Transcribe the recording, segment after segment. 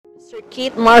Sir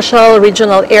Keith Marshall,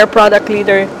 Regional Air Product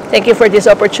Leader. Thank you for this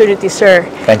opportunity, sir.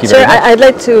 Thank you very much. Sir, I'd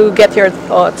like to get your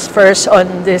thoughts first on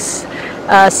this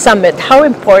summit. How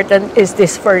important is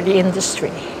this for the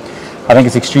industry? I think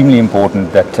it's extremely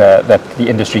important that the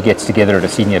industry gets together at a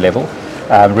senior level,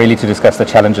 really to discuss the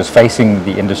challenges facing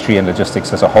the industry and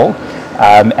logistics as a whole,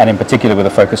 and in particular with a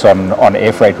focus on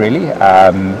air freight, really.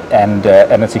 And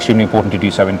it's extremely important to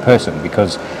do so in person,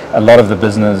 because a lot of the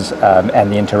business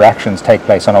and the interactions take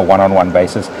place on a one-on-one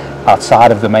basis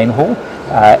outside of the main hall.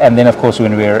 And then, of course,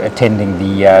 when we're attending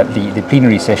the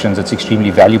plenary sessions, it's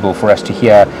extremely valuable for us to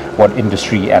hear what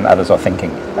industry and others are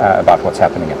thinking about what's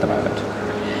happening at the moment.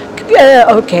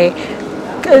 Okay.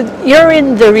 You're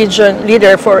in the region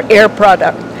leader for air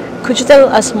product. Could you tell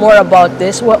us more about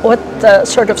this? What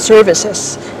sort of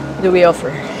services do we offer?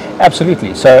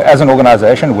 Absolutely. So as an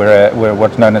organization, we're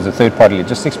what's known as a third-party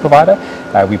logistics provider.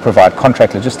 We provide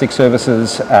contract logistics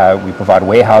services, we provide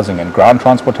warehousing and ground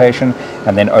transportation,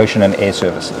 and then ocean and air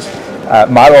services.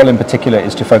 My role in particular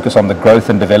is to focus on the growth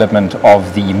and development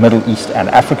of the Middle East and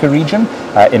Africa region,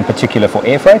 in particular for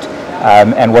air freight.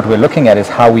 And what we're looking at is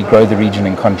how we grow the region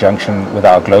in conjunction with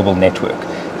our global network.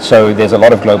 So there's a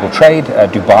lot of global trade.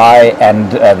 Dubai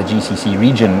and the GCC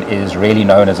region is really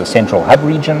known as a central hub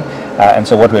region. And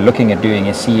so what we're looking at doing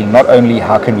is seeing not only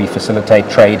how can we facilitate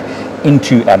trade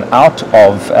into and out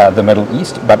of the Middle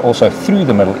East, but also through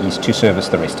the Middle East to service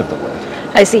the rest of the world.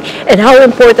 I see. And how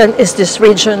important is this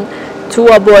region to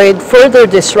avoid further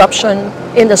disruption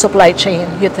in the supply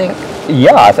chain, you think?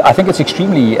 Yeah, I think it's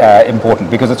extremely important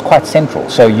because it's quite central.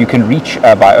 So you can reach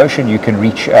by ocean, you can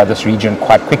reach this region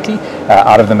quite quickly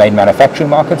out of the main manufacturing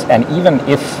markets. And even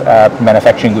if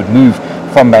manufacturing would move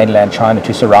from mainland China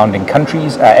to surrounding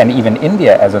countries and even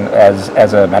India as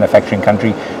a manufacturing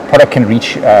country, product can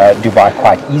reach Dubai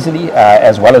quite easily,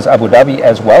 as well as Abu Dhabi,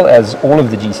 as well as all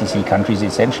of the GCC countries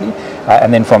essentially.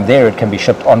 And then from there it can be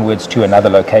shipped onwards to another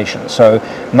location. So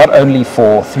not only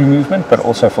for through movement, but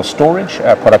also for storage.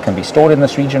 Product can be stored in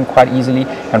this region quite easily,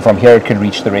 and from here it can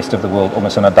reach the rest of the world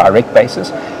almost on a direct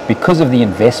basis because of the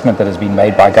investment that has been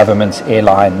made by governments,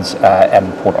 airlines,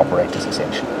 and port operators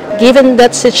essentially. Given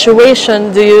that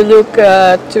situation, do you look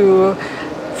to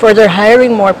further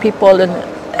hiring more people,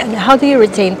 and how do you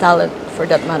retain talent for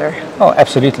that matter? Oh,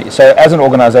 absolutely. So as an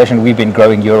organization, we've been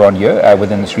growing year on year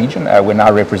within this region. We're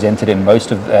now represented in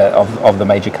most of the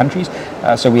major countries.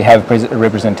 So we have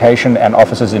representation and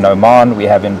offices in Oman, we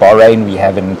have in Bahrain, we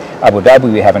have in Abu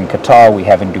Dhabi, we have in Qatar, we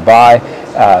have in Dubai,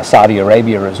 Saudi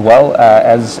Arabia as well.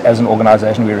 As an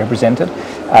organization, we're represented.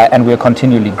 And we're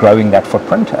continually growing that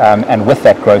footprint. And with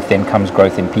that growth then comes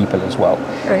growth in people as well.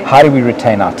 Right. How do we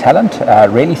retain our talent?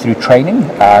 Really through training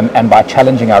and by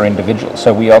challenging our individuals.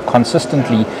 So we are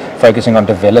consistently focusing on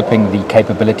developing the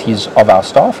capabilities of our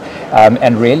staff,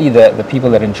 and really the people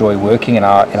that enjoy working in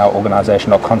our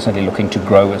organization are constantly looking to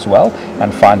grow as well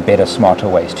and find better, smarter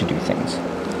ways to do things.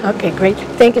 Okay, great.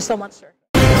 Thank you so much, sir.